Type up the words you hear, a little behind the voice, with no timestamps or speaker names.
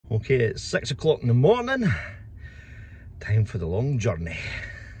Okay, it's 6 o'clock in the morning. Time for the long journey.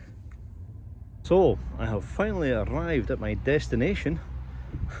 So, I have finally arrived at my destination.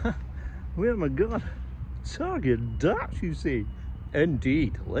 Where am I going? Target Darts, you say?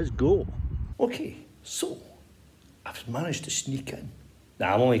 Indeed, let's go. Okay, so I've managed to sneak in.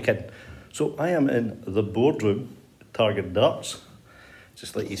 Nah, I'm only kidding. So I am in the boardroom at Target Darts.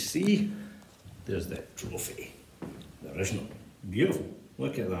 Just like you see, there's the trophy. The original. Beautiful.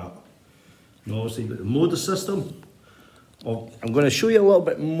 Look at that. And obviously you've got the motor system. Well, I'm going to show you a little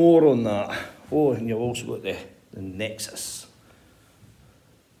bit more on that. Oh, and you've also got the Nexus.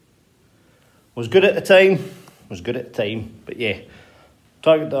 Was good at the time. But yeah,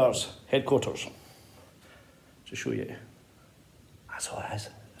 Target Darts headquarters. To show you. That's all it is.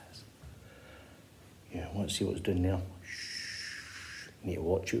 Yeah, I want to see what's doing there. Shh. Need to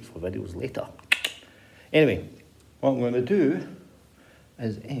watch it for videos later. Anyway, what I'm going to do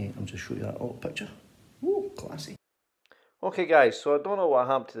is, I'm just show you that little picture. Ooh, classy. Okay guys, so I don't know what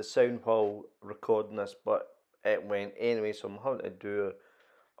happened to the sound while recording this, but it went anyway, so I'm having to do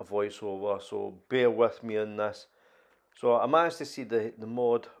a voiceover, so bear with me on this. So I managed to see the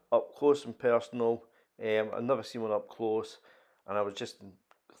mod up close and personal. I've never seen one up close, and I was just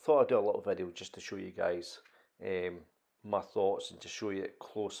thought I'd do a little video just to show you guys my thoughts and to show you it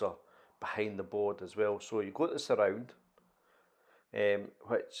closer behind the board as well. So you go to the surround,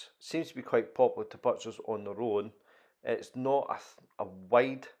 which seems to be quite popular to purchase on their own. It's not a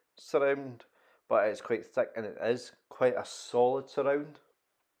wide surround, but it's quite thick, and it is quite a solid surround.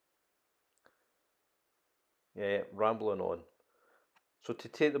 Yeah, rambling on. So to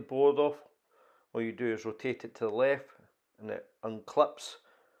take the board off, all you do is rotate it to the left, and it unclips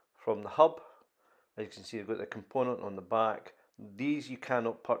from the hub. As you can see, you've got the component on the back. These you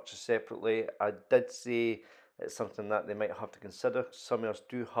cannot purchase separately. I did say it's something that they might have to consider. Some of us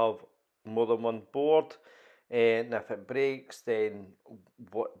do have more than one board, and if it breaks, then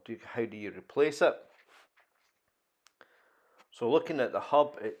how do you replace it? So looking at the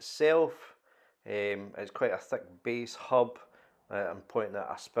hub itself, it's quite a thick base hub. I'm pointing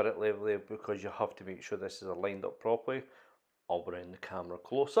at a spirit level there because you have to make sure this is aligned up properly. I'll bring the camera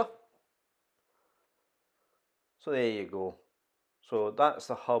closer. So there you go. So that's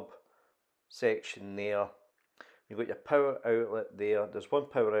the hub section there. You've got your power outlet there. There's one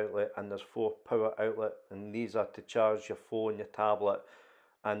power outlet and there's 4 power outlets, and these are to charge your phone, your tablet,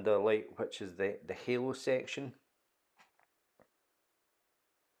 and the light, which is the halo section.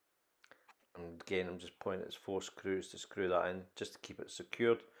 And again, I'm just pointing, it's 4 screws to screw that in just to keep it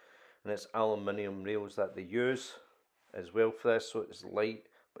secured. And it's aluminium rails that they use as well for this, so it's light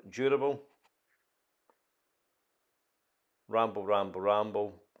but durable.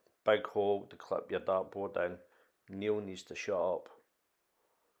 Ramble. Big hole to clip your dartboard in. Neil needs to shut up.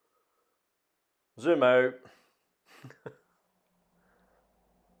 Zoom out.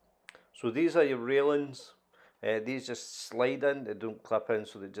 So these are your railings. These just slide in, they don't clip in,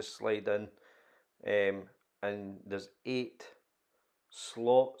 so they just slide in. And there's 8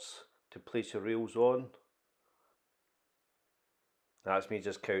 slots to place your rails on. That's me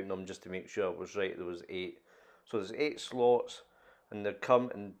just counting them just to make sure I was right. There was 8. So there's 8 slots, and they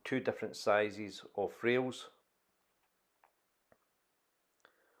come in 2 different sizes of rails.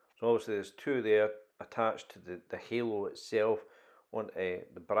 So obviously there's 2 there attached to the halo itself on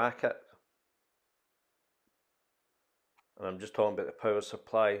the bracket. And I'm just talking about the power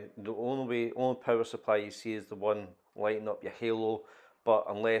supply. The only power supply you see is the one lighting up your halo, but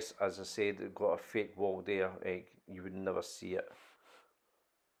unless, as I said, they've got a fake wall there, you would never see it.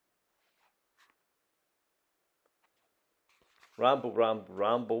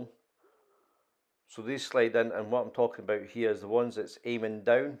 Ramble. So these slide in, and what I'm talking about here is the ones that's aiming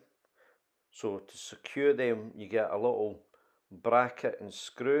down. So to secure them, you get a little bracket and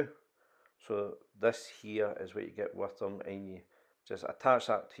screw. So this here is what you get with them, and you just attach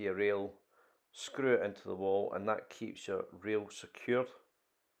that to your rail, screw it into the wall, and that keeps your rail secured.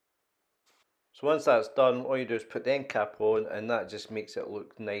 So once that's done, all you do is put the end cap on, and that just makes it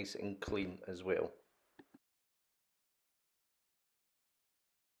look nice and clean as well.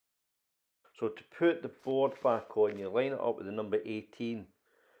 So to put the board back on, you line it up with the number 18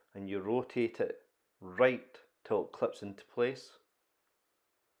 and you rotate it right till it clips into place.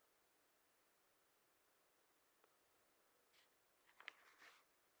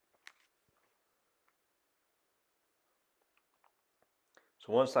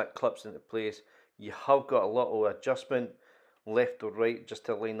 So once that clips into place, you have got a little adjustment left or right just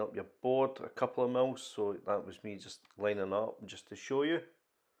to line up your board a couple of mils. So that was me just lining up just to show you.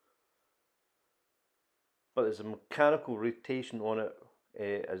 But there's a mechanical rotation on it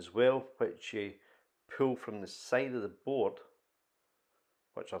as well, which you pull from the side of the board,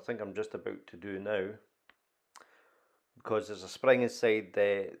 which I think I'm just about to do now, because there's a spring inside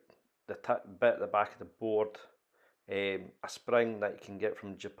the bit at the back of the board, a spring that you can get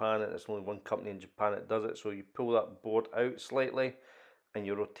from Japan, and there's only one company in Japan that does it. So you pull that board out slightly and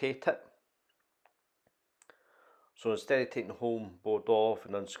you rotate it. So instead of taking the whole board off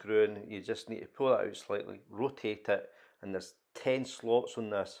and unscrewing, you just need to pull that out slightly, rotate it, and there's 10 slots on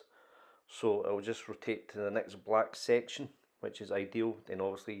this, so it will just rotate to the next black section, which is ideal. Then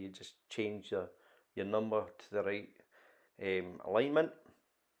obviously you just change your number to the right alignment.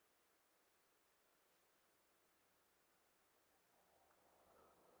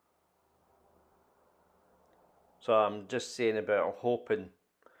 So I'm just saying about, I'm hoping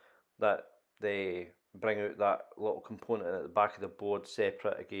that they bring out that little component at the back of the board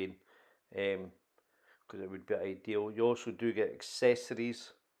separate again, because it would be ideal. You also do get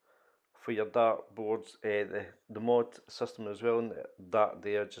accessories for your dart boards, the mod system as well, and that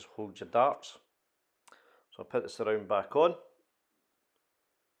there just holds your darts. So I'll put this around back on.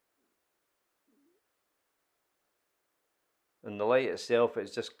 And the light itself,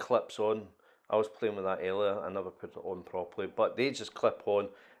 it just clips on. I was playing with that earlier, I never put it on properly, but they just clip on,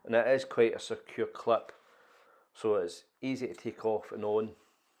 and it is quite a secure clip, so it's easy to take off and on,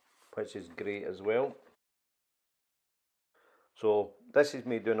 which is great as well. So this is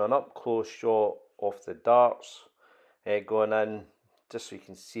me doing an up close shot of the darts going in, just so you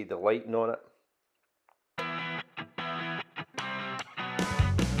can see the lighting on it.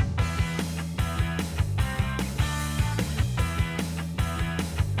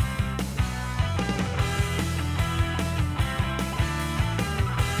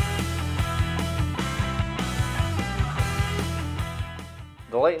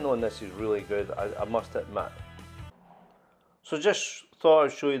 The lighting on this is really good, I must admit. So just thought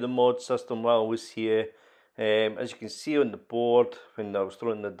I'd show you the mod system while I was here. As you can see on the board, when I was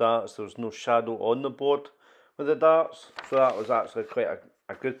throwing the darts, there was no shadow on the board with the darts. So that was actually quite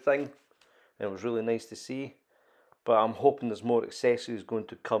a good thing. And it was really nice to see. But I'm hoping there's more accessories going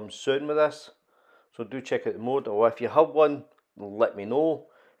to come soon with this. So do check out the mod, or if you have one, let me know.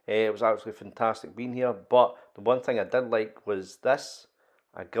 It was actually fantastic being here. But the one thing I did like was this.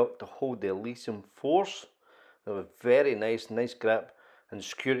 I got to hold the Elysium Force. It was very nice grip, and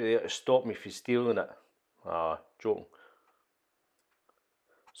security there to stop me from stealing it. Joking.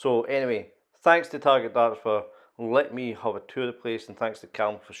 So anyway, thanks to Target Darts for letting me have a tour of the place, and thanks to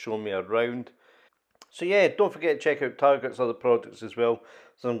Callum for showing me around. So yeah, don't forget to check out Target's other products as well.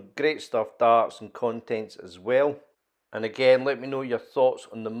 Some great stuff, darts and contents as well. And again, let me know your thoughts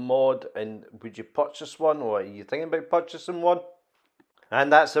on the mod, and would you purchase one, or are you thinking about purchasing one? And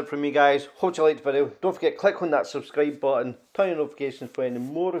that's it from me, guys. Hope you liked the video. Don't forget, click on that subscribe button, turn on notifications for any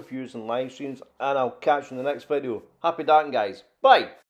more reviews and live streams, and I'll catch you in the next video. Happy darting, guys. Bye!